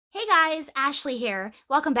Hey guys, Ashley here.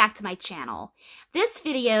 Welcome back to my channel. This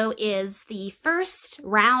video is the first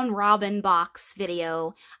round robin box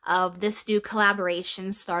video of this new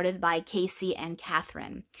collaboration started by Casey and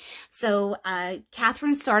Catherine. So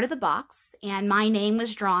Catherine started the box and my name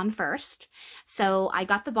was drawn first. So I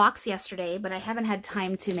got the box yesterday, but I haven't had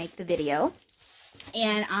time to make the video.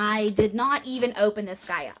 And I did not even open this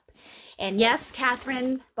guy up. And yes,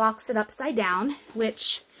 Catherine boxed it upside down,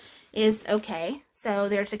 which is okay. So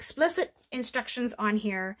there's explicit instructions on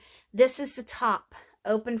here. This is the top,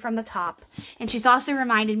 open from the top. And she's also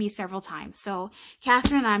reminded me several times. So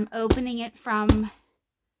Catherine, I'm opening it from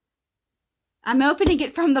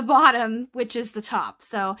the bottom, which is the top.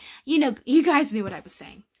 So, you know, you guys knew what I was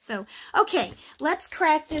saying. So, okay, let's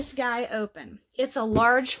crack this guy open. It's a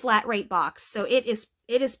large flat rate box. So it is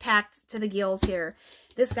packed to the gills here.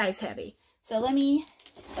 This guy's heavy. So let me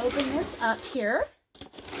open this up here.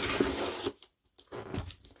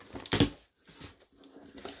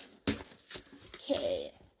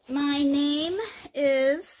 Okay, my name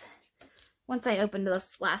is, once I open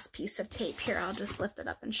this last piece of tape here, I'll just lift it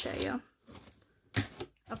up and show you.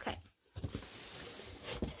 Okay.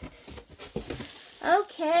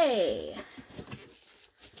 Okay.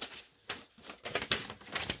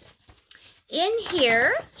 In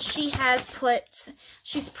here, she's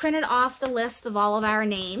printed off the list of all of our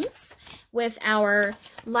names with our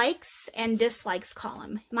likes and dislikes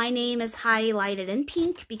column. My name is highlighted in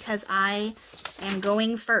pink because I am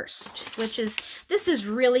going first, this is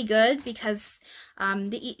really good because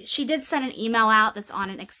she did send an email out that's on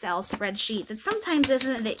an Excel spreadsheet that sometimes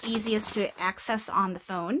isn't the easiest to access on the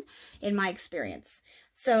phone, in my experience.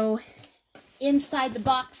 So inside the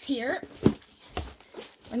box here,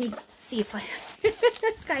 let me see if I,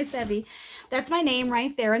 this guy's heavy. That's my name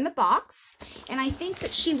right there in the box. And I think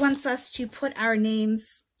that she wants us to put our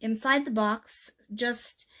names inside the box,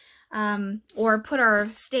 just, or put our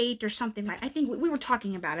state or something like, I think we were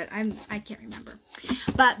talking about it. I can't remember.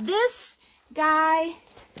 But this guy,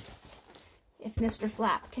 if Mr.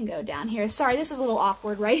 Flap can go down here. Sorry, this is a little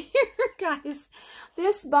awkward right here, guys.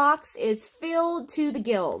 This box is filled to the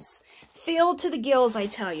gills. Filled to the gills, I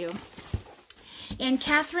tell you. And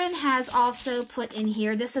Catherine has also put in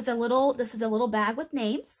here, this is a little bag with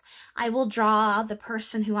names. I will draw the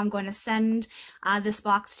person who I'm going to send this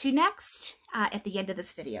box to next at the end of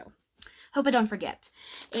this video. Hope I don't forget.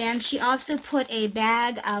 And she also put a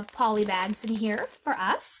bag of poly bags in here for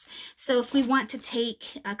us. So if we want to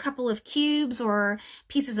take a couple of cubes or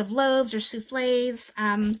pieces of loaves or souffles,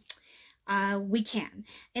 we can.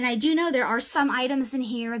 And I do know there are some items in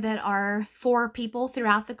here that are for people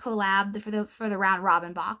throughout the collab, for the round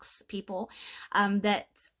robin box people, that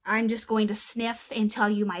I'm just going to sniff and tell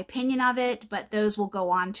you my opinion of it, but those will go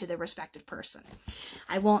on to the respective person.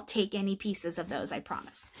 I won't take any pieces of those, I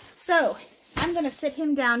promise. So I'm going to sit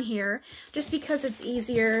him down here just because it's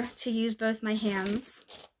easier to use both my hands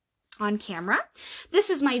on camera. This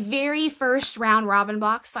is my very first round robin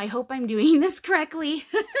box, so I hope I'm doing this correctly.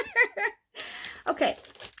 Okay,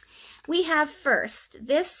 we have first,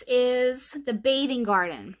 this is the Bathing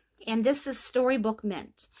Garden, and this is Storybook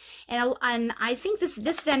Mint. And I think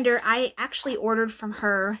this vendor, I actually ordered from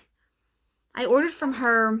her,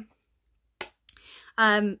 the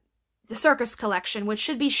Circus collection, which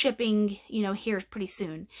should be shipping, you know, here pretty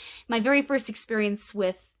soon. My very first experience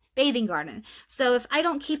with Bathing Garden. So if I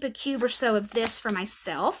don't keep a cube or so of this for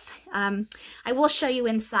myself, I will show you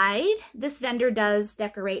inside. This vendor does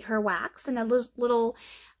decorate her wax, and a little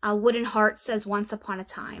wooden heart says Once Upon a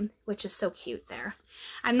Time, which is so cute there.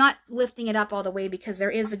 I'm not lifting it up all the way because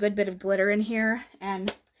there is a good bit of glitter in here,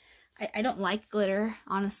 and I don't like glitter.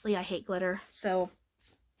 Honestly, I hate glitter. So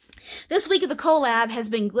this week of the collab has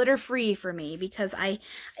been glitter-free for me because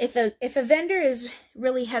if a vendor is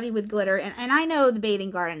really heavy with glitter, and I know the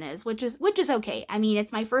Bathing Garden is, which is okay. I mean,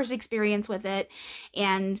 it's my first experience with it,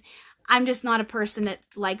 and I'm just not a person that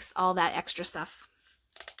likes all that extra stuff.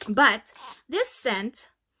 But this scent,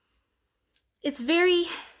 it's very,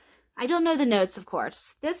 I don't know the notes, of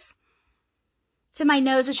course. This, to my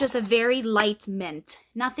nose, is just a very light mint.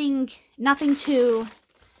 Nothing too,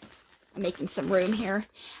 I'm making some room here.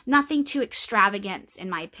 Nothing too extravagant, in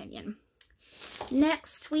my opinion.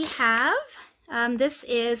 Next, we have, this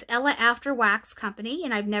is Ella After Wax Company,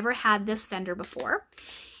 and I've never had this vendor before.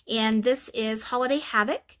 And this is Holiday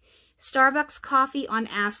Havoc, Starbucks Coffee on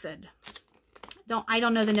Acid. I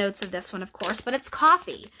don't know the notes of this one, of course, but it's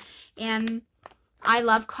coffee. And I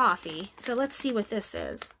love coffee. So let's see what this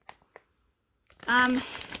is.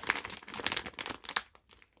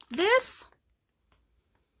 This,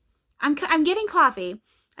 I'm getting coffee.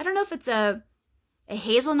 I don't know if it's a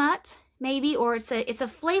hazelnut, maybe, or it's a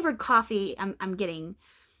flavored coffee I'm getting.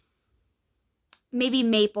 Maybe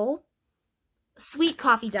maple. Sweet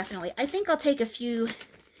coffee, definitely. I think I'll take a few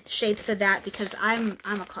shapes of that because I'm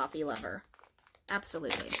a coffee lover.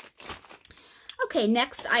 Absolutely. Okay,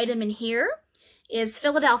 next item in here is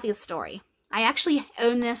Philadelphia Story. I actually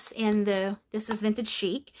own this in this is Vintage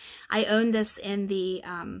Chic. I own this in the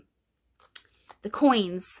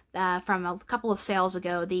coins from a couple of sales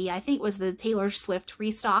ago. I think it was the Taylor Swift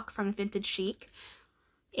restock from Vintage Chic.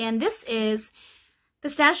 And this is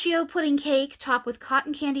pistachio pudding cake topped with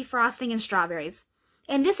cotton candy frosting and strawberries.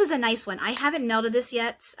 And this is a nice one. I haven't melted this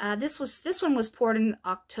yet. This one was poured in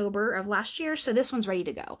October of last year, so this one's ready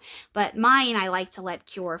to go. But mine I like to let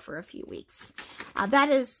cure for a few weeks. That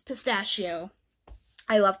is pistachio.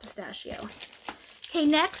 I love pistachio. Okay,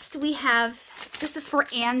 next we have, this is for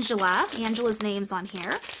Angela. Angela's name's on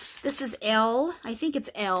here. This is Elle. I think it's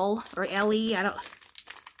Elle or Ellie. I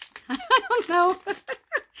don't know.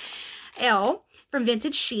 Elle. From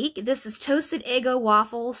Vintage Chic. This is toasted Eggo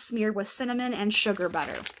waffles smeared with cinnamon and sugar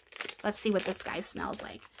butter. Let's see what this guy smells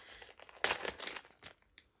like.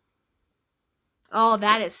 Oh,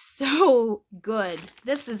 that is so good.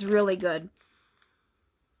 This is really good.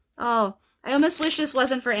 Oh, I almost wish this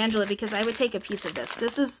wasn't for Angela because I would take a piece of this.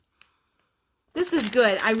 This is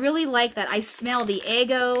good. I really like that. I smell the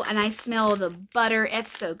Eggo and I smell the butter.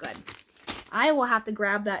 It's so good. I will have to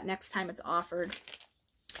grab that next time it's offered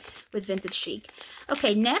with Vintage Chic.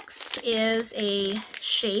 Okay, next is a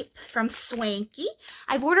shape from Swanky.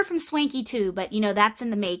 I've ordered from Swanky too, but you know, that's in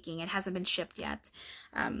the making. It hasn't been shipped yet.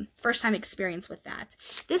 First time experience with that.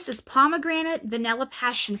 This is pomegranate vanilla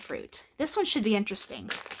passion fruit. This one should be interesting.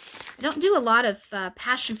 I don't do a lot of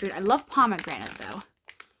passion fruit. I love pomegranate though.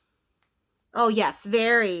 Oh yes,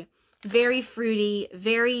 very, very fruity,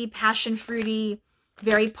 very passion fruity,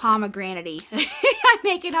 very pomegranate-y. I'm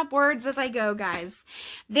making up words as I go, guys.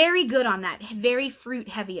 Very good on that. Very fruit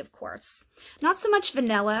heavy, of course. Not so much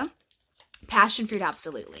vanilla. Passion fruit,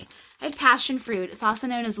 absolutely. I had passion fruit. It's also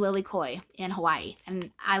known as lilikoi in Hawaii,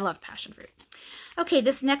 and I love passion fruit. Okay,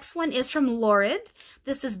 this next one is from Lurid.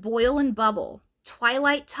 This is Boil and Bubble.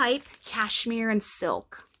 Twilight type, cashmere and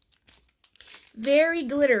silk. Very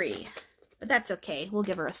glittery, but that's okay. We'll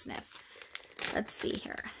give her a sniff. Let's see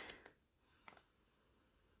here.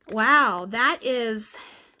 Wow, that is,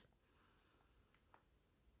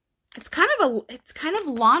 it's kind of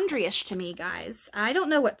laundryish to me, guys. I don't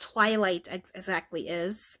know what Twilight exactly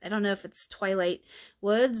is. I don't know if it's Twilight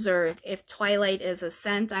Woods or if Twilight is a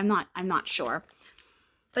scent. I'm not sure.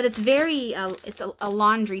 But it's very, it's a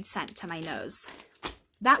laundry scent to my nose.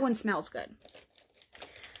 That one smells good.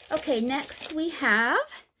 Okay, next we have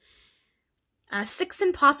 6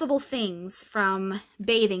 Impossible Things from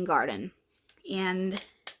Bathing Garden. And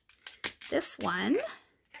this one,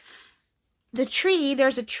 the tree,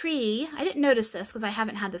 there's a tree. I didn't notice this because I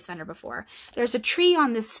haven't had this vendor before. There's a tree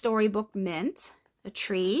on this Storybook Mint. A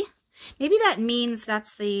tree. Maybe that means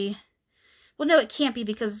that's the, well, no, it can't be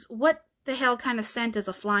because what the hell kind of scent is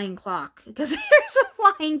a flying clock? Because there's a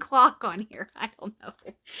flying clock on here. I don't know.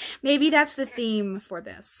 Maybe that's the theme for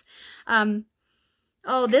this.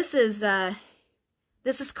 Oh, this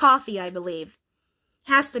is coffee, I believe.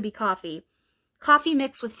 Has to be coffee. Coffee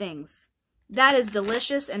mixed with things. That is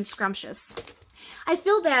delicious and scrumptious. I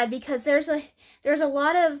feel bad because there's a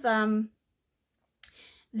lot of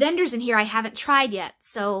vendors in here I haven't tried yet.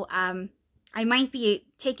 So I might be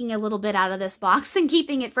taking a little bit out of this box and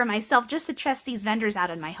keeping it for myself just to test these vendors out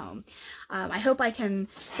in my home. I hope I can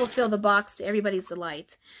fulfill the box to everybody's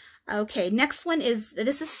delight. Okay, next one is,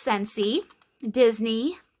 this is Scentsy,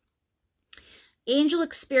 Disney, Angel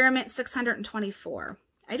Experiment 624.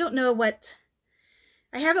 I don't know what,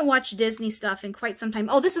 I haven't watched Disney stuff in quite some time.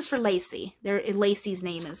 Oh, this is for Lacey. Lacey's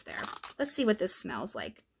name is there. Let's see what this smells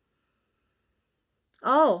like.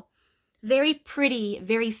 Oh, very pretty,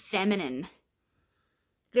 very feminine.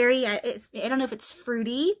 Very, I don't know if it's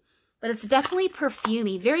fruity, but it's definitely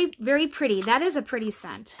perfumey. Very, very pretty. That is a pretty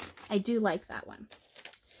scent. I do like that one.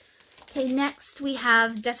 Okay, next we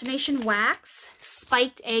have Destination Wax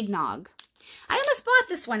Spiked Eggnog. I almost bought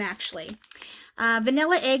this one, actually.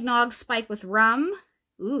 Vanilla eggnog spiked with rum,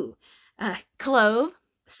 clove,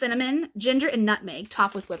 cinnamon, ginger, and nutmeg,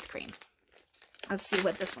 topped with whipped cream. Let's see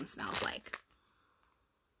what this one smells like.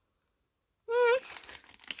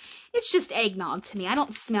 It's just eggnog to me. I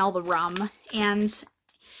don't smell the rum. And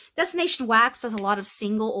Destination Wax does a lot of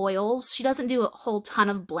single oils. She doesn't do a whole ton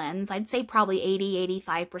of blends. I'd say probably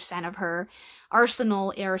 80-85% of her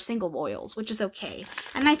arsenal are single oils, which is okay.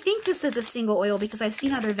 And I think this is a single oil because I've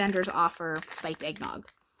seen other vendors offer spiked eggnog.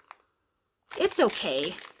 It's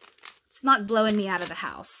okay. It's not blowing me out of the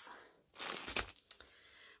house.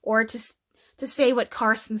 or to say what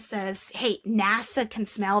Carson says, hey, NASA can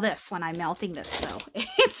smell this when I'm melting this, so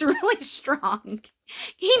it's really strong.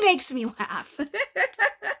 He makes me laugh.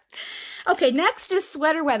 Okay, next is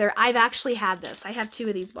Sweater Weather. I've actually had this. I have 2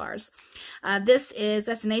 of these bars. This is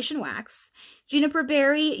Destination Wax. Juniper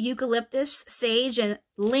berry, eucalyptus, sage, and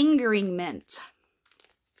lingering mint.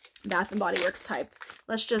 Bath & Body Works type.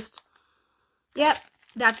 Let's just, yep,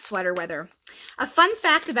 that's Sweater Weather. A fun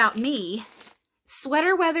fact about me,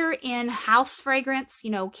 Sweater Weather in house fragrance,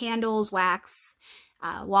 you know, candles, wax,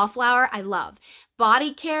 wallflower, I love.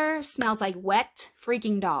 Body care smells like wet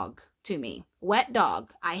freaking dog to me. Wet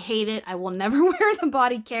dog. I hate it. I will never wear the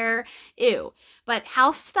body care. Ew. But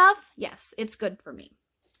house stuff, yes, it's good for me.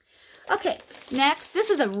 Okay, next, this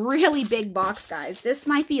is a really big box, guys. This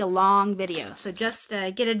might be a long video, so just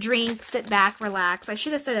get a drink, sit back, relax. I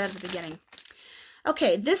should have said that at the beginning.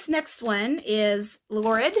 Okay, this next one is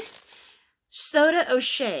Lurid Soda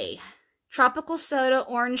O'Shea. Tropical Soda,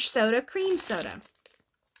 Orange Soda, Cream Soda.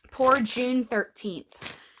 Pour June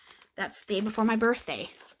 13th. That's the day before my birthday.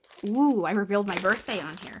 Ooh, I revealed my birthday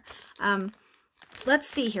on here. Let's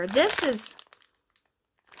see here. This is...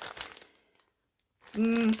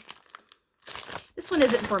 this one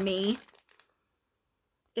isn't for me.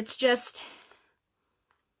 It's just...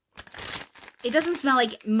 it doesn't smell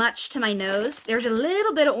like much to my nose. There's a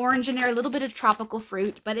little bit of orange in there, a little bit of tropical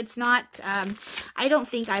fruit, but it's not, I don't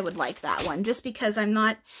think I would like that one, just because I'm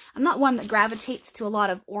not one that gravitates to a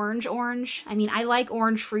lot of orange. I mean, I like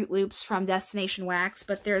orange Fruit Loops from Destination Wax,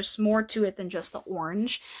 but there's more to it than just the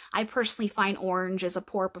orange. I personally find orange as a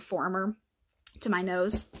poor performer to my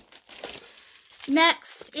nose.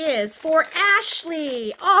 Next is for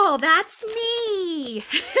Ashley. Oh, that's me.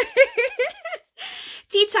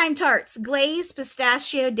 Tea Time Tarts, Glazed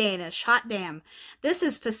Pistachio Danish. Hot damn. This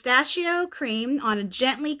is pistachio cream on a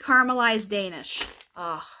gently caramelized Danish.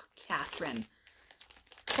 Oh, Catherine.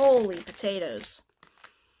 Holy potatoes.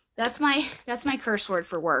 That's my curse word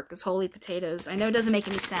for work, is holy potatoes. I know it doesn't make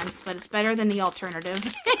any sense, but it's better than the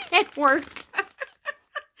alternative at work.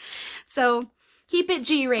 So, keep it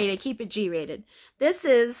G-rated. Keep it G-rated. This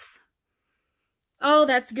is... oh,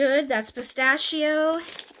 that's good. That's pistachio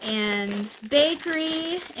and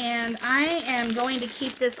bakery. And I am going to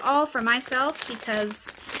keep this all for myself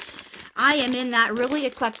because I am in that really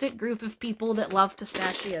eclectic group of people that love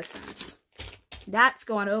pistachio scents. That's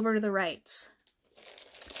going over to the right.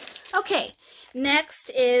 Okay, next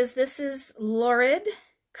is, this is Lurid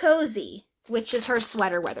Cozy, which is her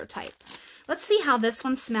Sweater Weather type. Let's see how this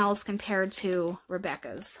one smells compared to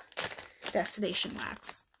Rebecca's Destination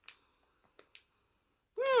Wax.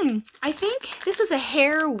 I think this is a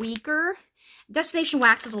hair weaker. Destination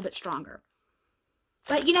Wax is a little bit stronger.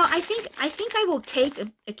 But, you know, I think I will take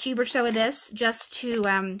a cube or so of this just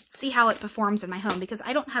to see how it performs in my home, because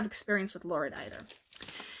I don't have experience with Lurid either.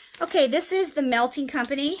 Okay, this is the Melting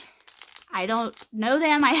Company. I don't know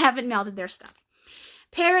them. I haven't melted their stuff.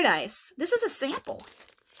 Paradise. This is a sample.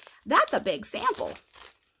 That's a big sample.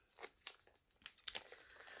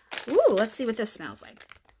 Ooh, let's see what this smells like.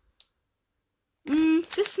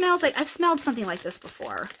 This smells like, I've smelled something like this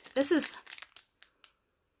before. This is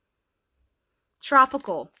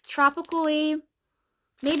tropical. Tropically,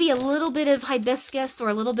 maybe a little bit of hibiscus or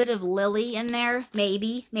a little bit of lily in there.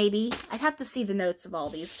 Maybe. I'd have to see the notes of all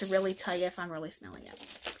these to really tell you if I'm really smelling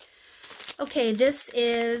it. Okay, this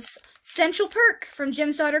is Central Perk from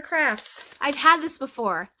Jim's Daughter Crafts. I've had this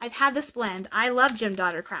before. I've had this blend. I love Jim's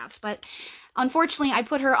Daughter Crafts, but unfortunately, I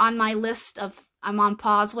put her on my list of I'm on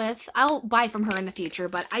pause with. I'll buy from her in the future,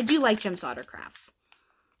 but I do like Jim's Daughter Crafts.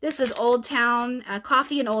 This is Old Town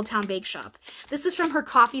Coffee and Old Town Bake Shop. This is from her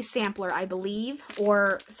coffee sampler, I believe,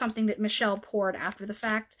 or something that Michelle poured after the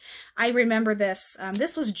fact. I remember this.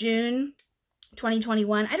 This was June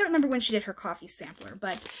 2021. I don't remember when she did her coffee sampler,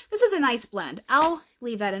 but this is a nice blend. I'll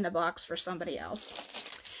leave that in a box for somebody else.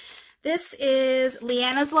 This is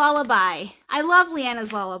Leanna's Lullaby. I love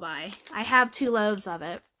Leanna's Lullaby. I have 2 loaves of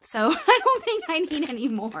it, so I don't think I need any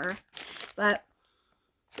more. But,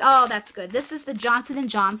 oh, that's good. This is the Johnson &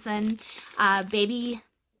 Johnson Baby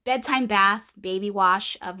Bedtime Bath Baby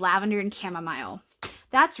Wash of Lavender and Chamomile.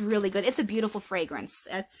 That's really good. It's a beautiful fragrance.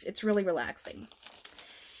 It's really relaxing.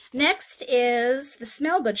 Next is the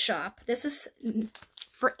Smell Good Shop. This is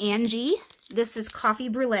for Angie. This is Coffee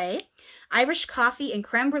Brulee. Irish coffee and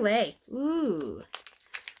creme brulee. Ooh.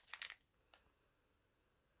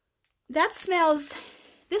 That smells,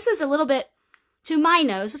 this is a little bit, to my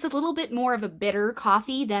nose, it's a little bit more of a bitter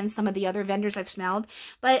coffee than some of the other vendors I've smelled.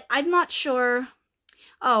 But I'm not sure.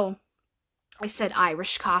 Oh, I said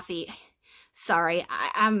Irish coffee. Sorry,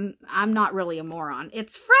 I'm not really a moron.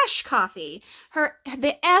 It's Fresh Coffee.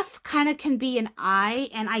 The F kind of can be an I,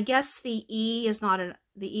 and I guess the E is not an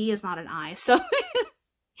I. So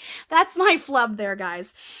that's my flub there,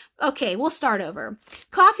 guys. Okay, we'll start over.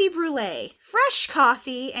 Coffee brulee, fresh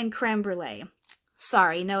coffee, and creme brulee.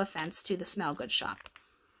 Sorry, no offense to the Smell Good shop.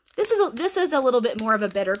 This is a little bit more of a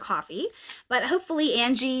bitter coffee, but hopefully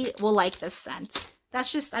Angie will like this scent.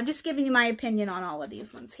 I'm just giving you my opinion on all of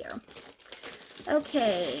these ones here.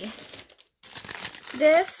 Okay.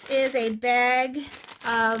 This is a bag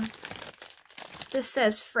of, this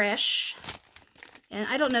says fresh. And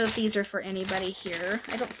I don't know if these are for anybody here.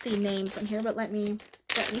 I don't see names on here, but let me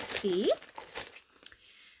see.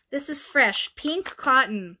 This is fresh, pink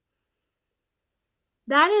cotton.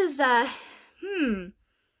 That is,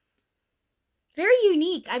 very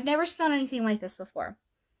unique. I've never smelled anything like this before.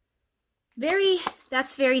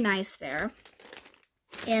 That's very nice there.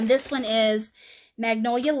 And this one is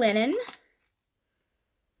Magnolia Linen.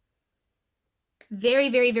 Very,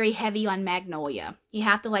 very, very heavy on magnolia. You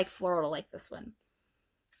have to like floral to like this one.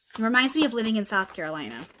 It reminds me of living in South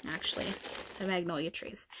Carolina, actually, the magnolia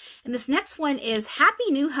trees. And this next one is Happy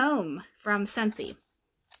New Home from Scentsy.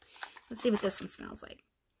 Let's see what this one smells like.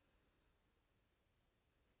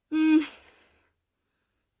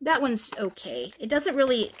 That one's okay. It doesn't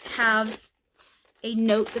really have a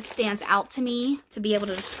note that stands out to me to be able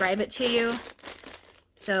to describe it to you.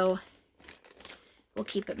 So we'll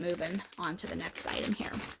keep it moving on to the next item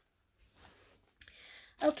here.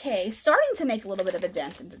 Okay, starting to make a little bit of a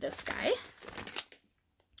dent into this guy.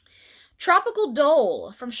 Tropical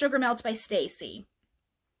Dole from Sugar Melts by Stacy.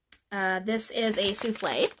 This is a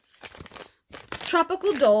souffle.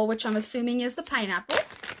 Tropical Dole, which I'm assuming is the pineapple.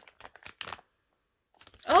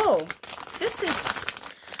 Oh, this is,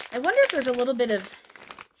 I wonder if there's a little bit of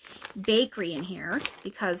bakery in here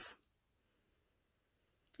because,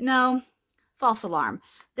 no, false alarm.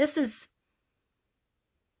 That's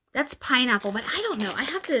pineapple, but I don't know.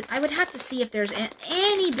 I would have to see if there's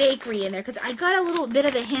any bakery in there because I got a little bit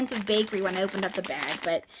of a hint of bakery when I opened up the bag,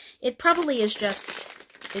 but it probably is just,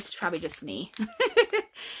 it's probably just me.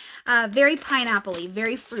 Very pineapple-y,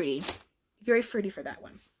 very fruity. Very fruity for that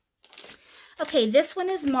one. Okay, this one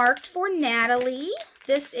is marked for Natalie.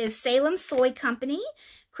 This is Salem Soy Company,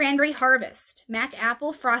 Cranberry Harvest, Mac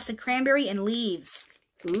Apple, Frosted Cranberry, and Leaves.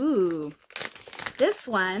 Ooh, this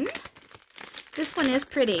one is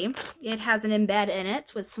pretty. It has an embed in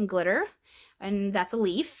it with some glitter, and that's a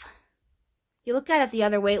leaf. You look at it the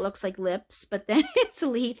other way, it looks like lips, but then it's a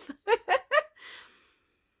leaf.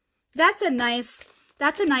 That's a nice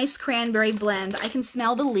cranberry blend. I can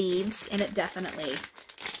smell the leaves in it definitely.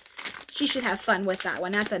 She should have fun with that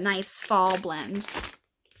one. That's a nice fall blend.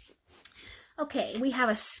 Okay, we have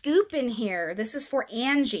a scoop in here. This is for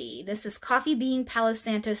Angie. This is Coffee Bean Palo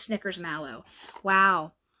Santo Snickers Mallow.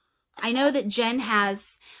 Wow. I know that Jen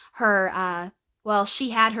has her, well,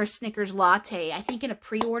 she had her Snickers latte, I think in a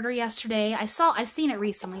pre-order yesterday. I've seen it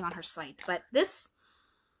recently on her site. But this,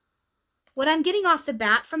 what I'm getting off the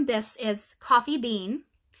bat from this is coffee bean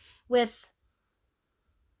with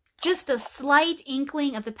just a slight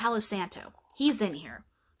inkling of the Palo Santo. He's in here.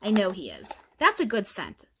 I know he is. That's a good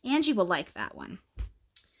scent. Angie will like that one.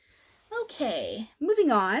 Okay,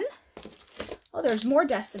 moving on. Oh, there's more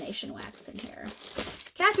Destination Wax in here.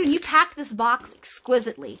 Catherine, you packed this box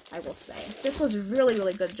exquisitely, I will say. This was a really,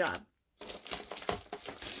 really good job.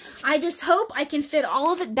 I just hope I can fit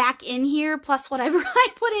all of it back in here, plus whatever I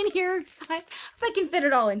put in here. I hope I can fit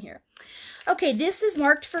it all in here. Okay, this is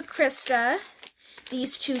marked for Krista.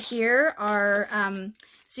 These two here are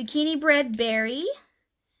zucchini bread berry.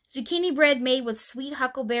 Zucchini bread made with sweet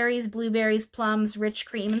huckleberries, blueberries, plums, rich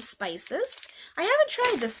cream, and spices. I haven't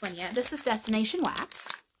tried this one yet. This is Destination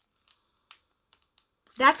Wax.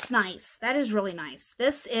 That's nice. That is really nice.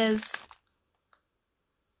 This is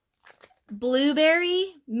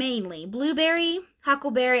blueberry, mainly. Blueberry,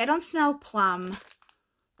 huckleberry. I don't smell plum,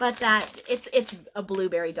 but it's a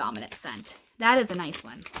blueberry dominant scent. That is a nice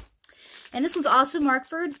one. And this one's also marked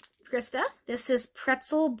for Krista. This is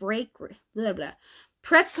pretzel blueberry.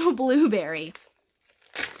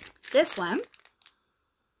 This one,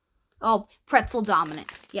 oh, pretzel dominant.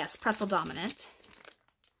 Yes, pretzel dominant.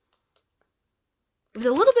 With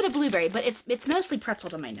a little bit of blueberry, but it's mostly pretzel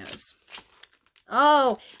to my nose.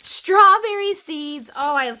 Oh, strawberry seeds.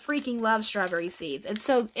 Oh, I freaking love strawberry seeds. It's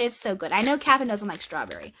so good. I know Catherine doesn't like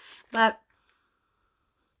strawberry, but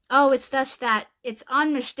oh, it's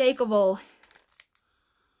unmistakable.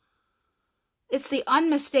 It's the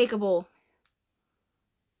unmistakable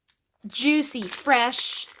juicy,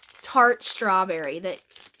 fresh, tart strawberry that,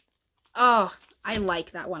 oh, I like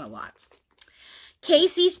that one a lot.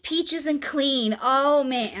 Casey's Peaches and Clean. Oh,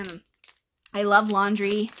 man. I love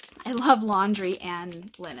laundry. I love laundry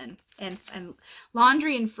and linen. And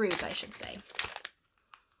laundry and fruit, I should say.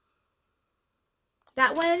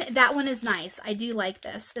 That one is nice. I do like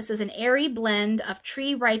this. This is an airy blend of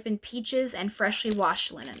tree-ripened peaches and freshly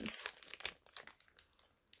washed linens.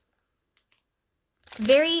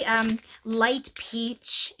 Very light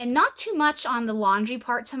peach and not too much on the laundry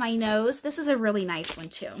part to my nose. This is a really nice one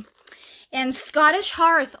too. And Scottish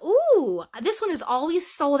Hearth. Ooh, this one is always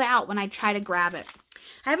sold out when I try to grab it.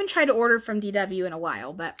 I haven't tried to order from DW in a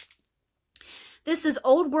while, but this is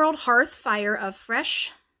Old World Hearth Fire of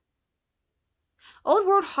fresh... Old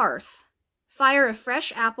World Hearth. Fire of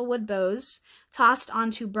fresh applewood boughs tossed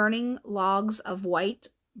onto burning logs of white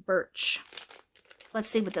birch. Let's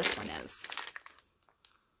see what this one is.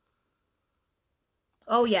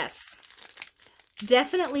 Oh, yes.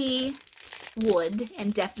 Definitely wood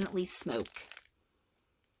and definitely smoke.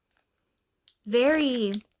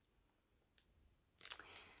 Very...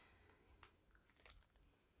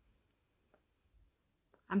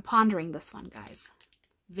 I'm pondering this one, guys.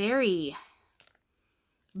 Very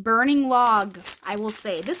burning log, I will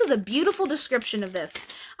say. This is a beautiful description of this.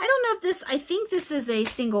 I don't know if this... I think this is a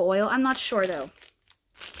single oil. I'm not sure, though.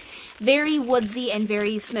 Very woodsy and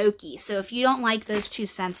very smoky. So if you don't like those 2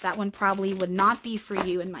 scents, that one probably would not be for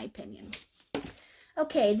you, in my opinion.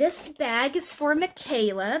 Okay, this bag is for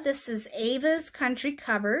Michaela. This is Ava's Country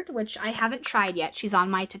Cupboard, which I haven't tried yet. She's on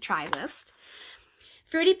my to-try list.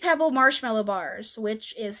 Fruity Pebble Marshmallow Bars,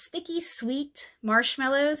 which is sticky sweet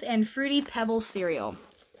marshmallows and Fruity Pebble cereal.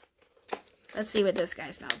 Let's see what this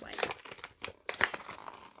guy smells like.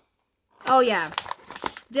 Oh, yeah.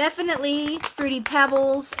 Definitely Fruity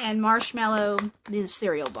Pebbles and marshmallow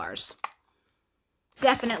cereal bars.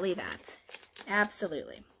 Definitely that.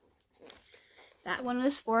 Absolutely. That one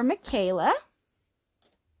was for Michaela.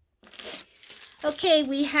 Okay,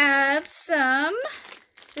 we have some...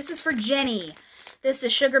 This is for Jenny. This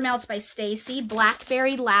is Sugar Melts by Stacy.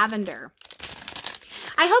 Blackberry Lavender.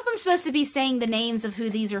 I hope I'm supposed to be saying the names of who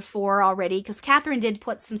these are for already, because Catherine did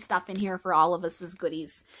put some stuff in here for all of us as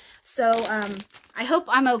goodies. So, I hope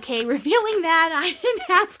I'm okay revealing that. I didn't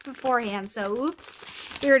ask beforehand, so oops.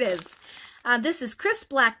 Here it is. This is crisp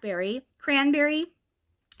blackberry, cranberry,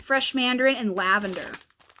 fresh mandarin, and lavender.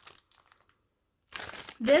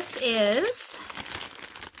 This is...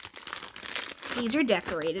 These are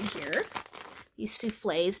decorated here. These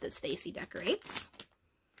souffles that Stacy decorates.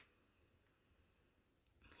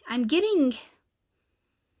 I'm getting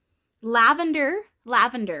lavender,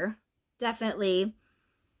 definitely,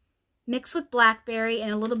 mixed with blackberry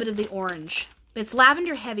and a little bit of the orange. But it's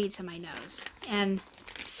lavender heavy to my nose. And,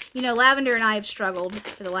 you know, lavender and I have struggled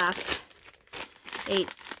for the last eight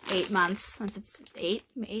months, since it's 8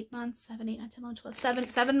 months, 7, 8, 9, 10, 11,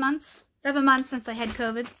 12, 7 months. 7 months since I had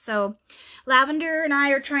COVID. So, lavender and I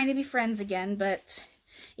are trying to be friends again, but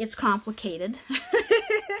it's complicated.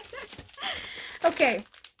 Okay.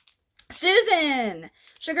 Susan!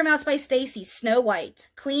 Sugar Melts by Stacy, Snow White,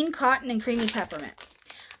 Clean Cotton and Creamy Peppermint.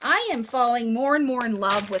 I am falling more and more in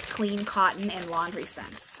love with clean cotton and laundry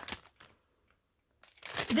scents.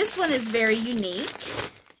 This one is very unique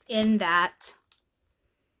in that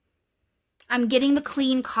I'm getting the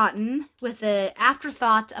clean cotton with the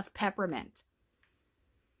afterthought of peppermint.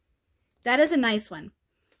 That is a nice one.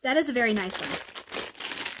 That is a very nice one.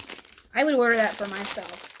 I would order that for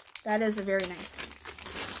myself. That is a very nice one.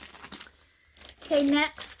 Okay,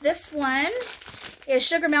 next, this one is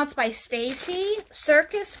Sugar Melts by Stacy,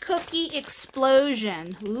 Circus Cookie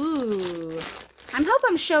Explosion. Ooh. I hope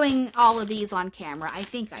I'm showing all of these on camera. I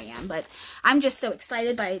think I am, but I'm just so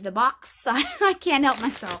excited by the box, I can't help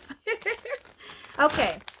myself.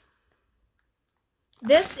 Okay.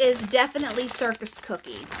 This is definitely Circus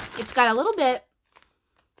Cookie. It's got a little bit,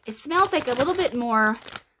 it smells like a little bit more,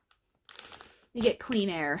 you get clean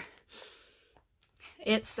air.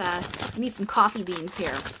 It's, I need some coffee beans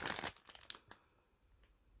here.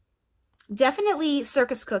 Definitely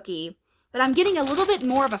Circus Cookie, but I'm getting a little bit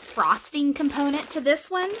more of a frosting component to this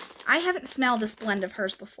one. I haven't smelled this blend of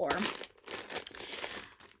hers before.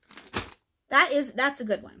 That's a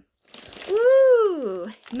good one. Ooh,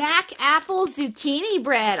 Mac Apple Zucchini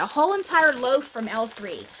Bread, a whole entire loaf from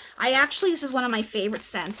L3. This is one of my favorite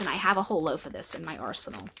scents, and I have a whole loaf of this in my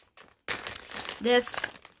arsenal. This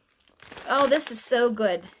is so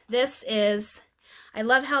good. This is, I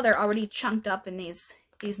love how they're already chunked up in these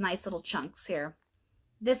nice little chunks here.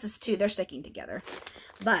 This is they're sticking together.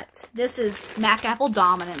 But this is Mac Apple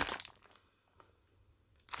Dominant,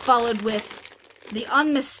 followed with the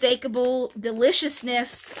unmistakable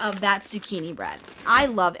deliciousness of that zucchini bread. I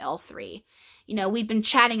love L3. you know, we've been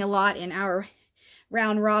chatting a lot in our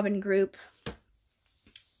round robin group. A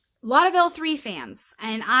lot of L3 fans,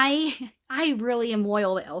 and I really am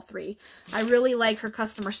loyal to L3. I really like her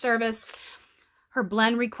customer service, her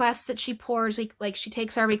blend requests that she pours, like she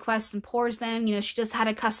takes our requests and pours them. You know, she just had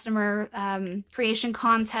a customer creation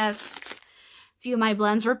contest. A few of my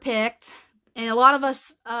blends were picked, and a lot of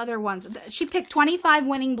us other ones. She picked 25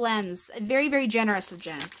 winning blends. Very, very generous of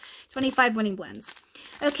Jen. 25 winning blends.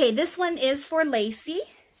 Okay, this one is for Lacey.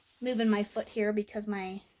 Moving my foot here because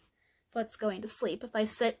my foot's going to sleep. If I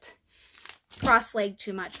sit cross-legged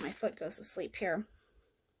too much, my foot goes to sleep here.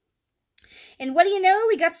 And what do you know?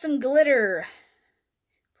 We got some glitter.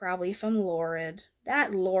 Probably from Lurid.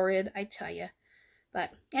 That Lurid, I tell you.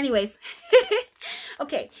 But anyways.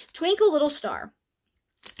 Okay, Twinkle Little Star.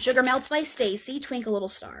 Sugar Melts by Stacy. Twinkle Little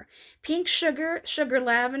Star. Pink Sugar. Sugar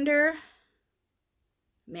Lavender.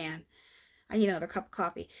 Man, I need another cup of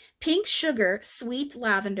coffee. Pink Sugar, Sweet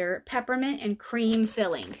Lavender, Peppermint, and Cream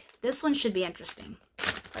Filling. This one should be interesting.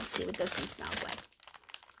 Let's see what this one smells like.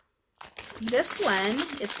 This one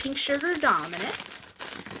is Pink Sugar Dominant.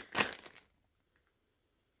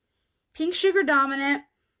 Pink Sugar Dominant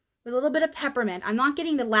with a little bit of peppermint. I'm not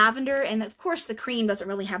getting the lavender, and of course the cream doesn't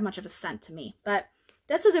really have much of a scent to me, but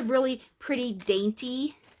this is a really pretty,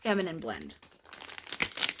 dainty, feminine blend.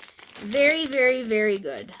 Very, very, very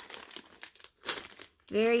good.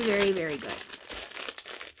 Very, very, very good.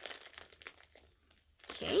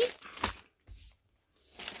 Okay.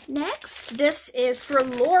 Next, this is for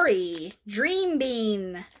Lori. Dream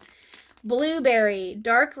Bean. Blueberry,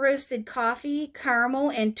 dark roasted coffee,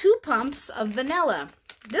 caramel, and 2 pumps of vanilla.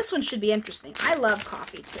 This one should be interesting. I love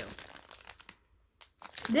coffee too.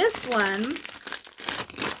 This one,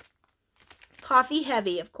 coffee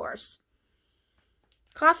heavy, of course.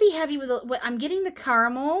 Coffee heavy with I'm getting the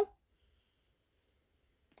caramel.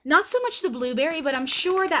 Not so much the blueberry, but I'm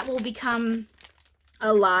sure that will become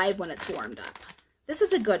alive when it's warmed up. This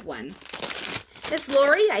is a good one. Miss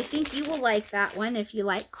Lori, I think you will like that one if you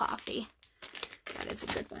like coffee. That is a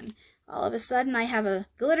good one. All of a sudden, I have a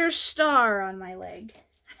glitter star on my leg.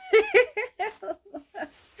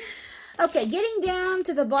 Okay, getting down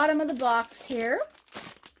to the bottom of the box here.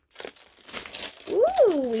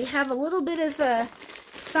 Ooh, we have a little bit of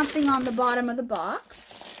something on the bottom of the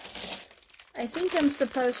box. I think I'm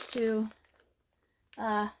supposed to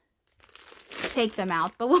take them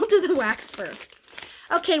out, but we'll do the wax first.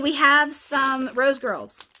 Okay, we have some Rose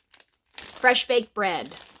Girls Fresh Baked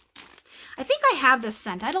Bread. I think I have this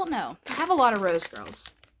scent. I don't know. I have a lot of Rose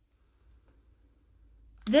Girls.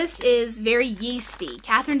 This is very yeasty.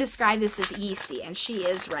 Catherine described this as yeasty, and she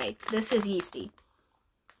is right. This is yeasty.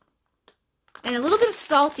 And a little bit of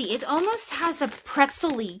salty. It almost has a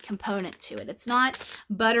pretzel-y component to it. It's not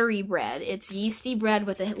buttery bread. It's yeasty bread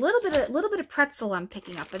with a little bit of pretzel I'm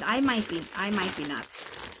picking up, but I might be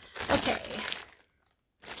nuts. Okay.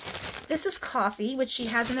 This is coffee, which she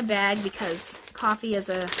has in a bag because coffee is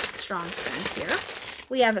a strong scent here.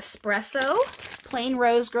 We have espresso, plain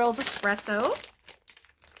Rose Girls espresso.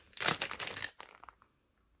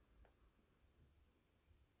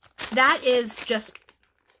 That is just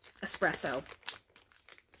espresso.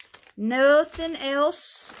 Nothing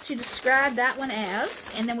else to describe that one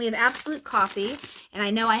as. And then we have Absolute Coffee, and I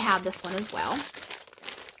know I have this one as well.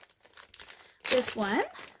 This one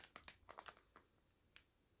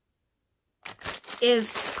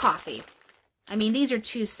is coffee. I mean, these are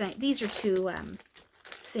two single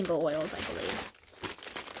oils, I believe.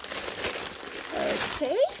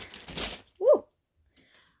 Okay. Woo!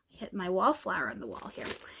 Hit my wallflower on the wall here.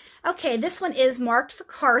 Okay, this one is marked for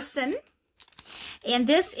Carson. And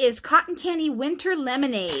this is Cotton Candy Winter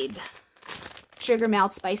Lemonade. Sugar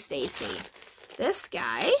Melts by Stacy. This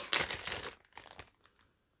guy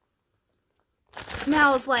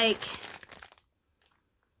smells like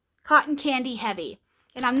cotton candy heavy.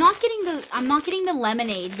 And I'm not getting the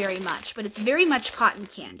lemonade very much, but it's very much cotton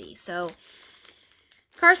candy. So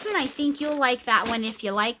Carson, I think you'll like that one if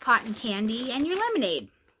you like cotton candy and your lemonade.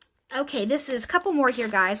 Okay, this is a couple more here,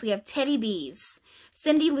 guys. We have Teddy Bees.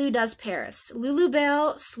 Cindy Lou Does Paris.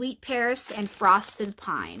 Lulubelle, Sweet Paris, and Frosted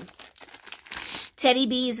Pine. Teddy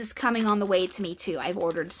Bees is coming on the way to me, too. I've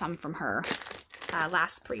ordered some from her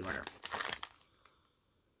last pre-order.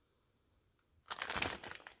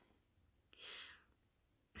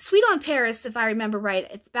 Sweet on Paris, if I remember right,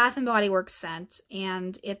 it's Bath & Body Works scent,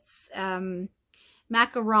 and it's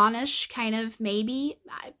macaronish, kind of, maybe,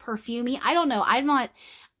 perfumey. I don't know. I don't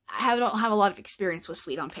have a lot of experience with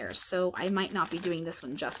Sweet on Paris, so I might not be doing this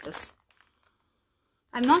one justice.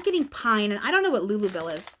 I'm not getting pine, and I don't know what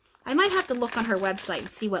Lulubelle is. I might have to look on her website and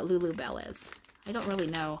see what Lulubelle is. I don't really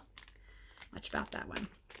know. much about that one.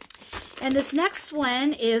 And this next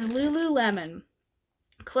one is Lululemon.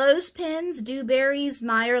 Clothespins, dewberries,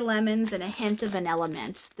 Meyer lemons, and a hint of vanilla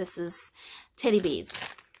mint. This is Teddy Bees.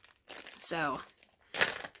 So,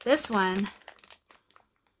 this one,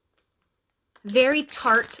 very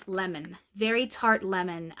tart lemon. Very tart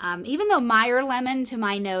lemon. Even though Meyer lemon, to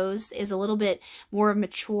my nose, is a little bit more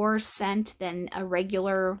mature scent than a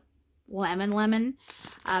regular lemon.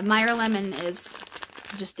 Meyer lemon is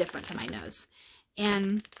just different to my nose.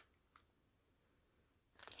 And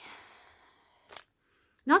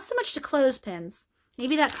not so much the clothespins.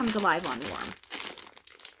 Maybe that comes alive on warm.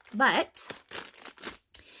 But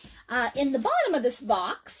in the bottom of this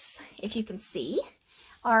box, if you can see,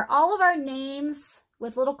 are all of our names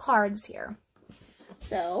with little cards here.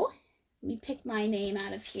 So let me pick my name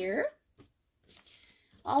out of here.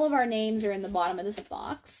 All of our names are in the bottom of this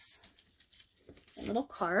box. And little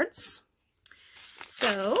cards.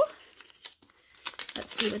 So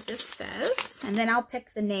let's see what this says. And then I'll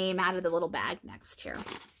pick the name out of the little bag next here.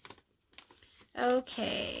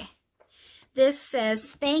 Okay. This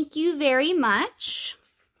says, thank you very much.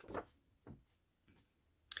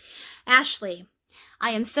 Ashley,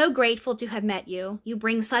 I am so grateful to have met you. You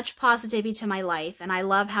bring such positivity to my life, and I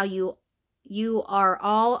love how you are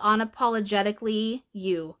all unapologetically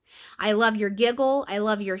you. I love your giggle, I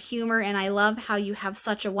love your humor, and I love how you have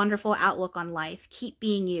such a wonderful outlook on life. Keep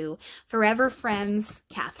being you. Forever friends,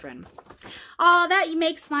 Catherine. Oh, that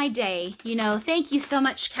makes my day. You know, thank you so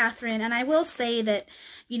much, Catherine. And I will say that,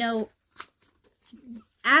 you know,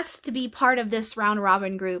 asked to be part of this round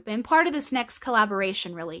robin group and part of this next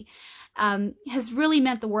collaboration, really, has really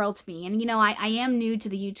meant the world to me. And, you know, I am new to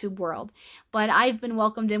the YouTube world, but I've been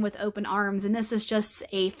welcomed in with open arms, and this is just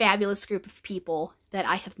a fabulous group of people that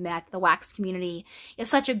I have met. The wax community is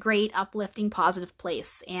such a great, uplifting, positive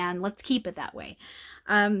place, and let's keep it that way.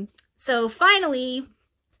 So finally,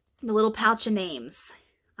 the little pouch of names.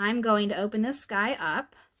 I'm going to open this guy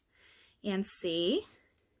up and see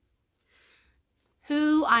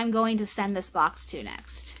who I'm going to send this box to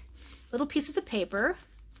next. Little pieces of paper.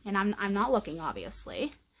 And I'm not looking,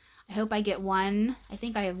 obviously. I hope I get one. I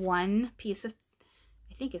think I have one piece of,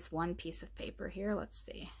 I think it's one piece of paper here. Let's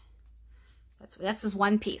see. That's just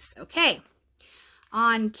one piece. Okay.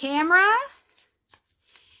 On camera,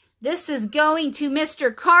 this is going to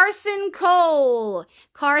Mr. Carson Cole.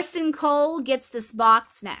 Carson Cole gets this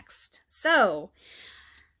box next. So,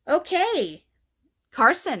 okay.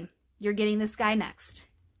 Carson, you're getting this guy next.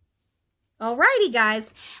 Alrighty,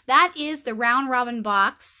 guys, that is the round robin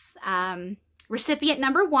box. Recipient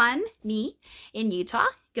number 1, me in Utah,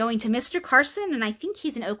 going to Mr. Carson, and I think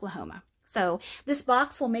he's in Oklahoma. So this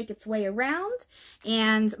box will make its way around,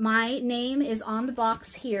 and my name is on the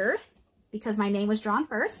box here because my name was drawn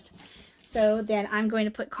first. So then I'm going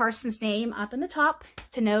to put Carson's name up in the top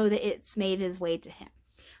to know that it's made its way to him.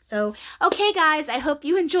 So, okay guys, I hope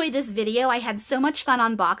you enjoyed this video. I had so much fun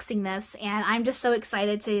unboxing this, and I'm just so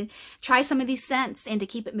excited to try some of these scents and to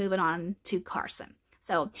keep it moving on to Carson.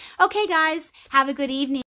 So, okay guys, have a good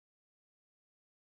evening.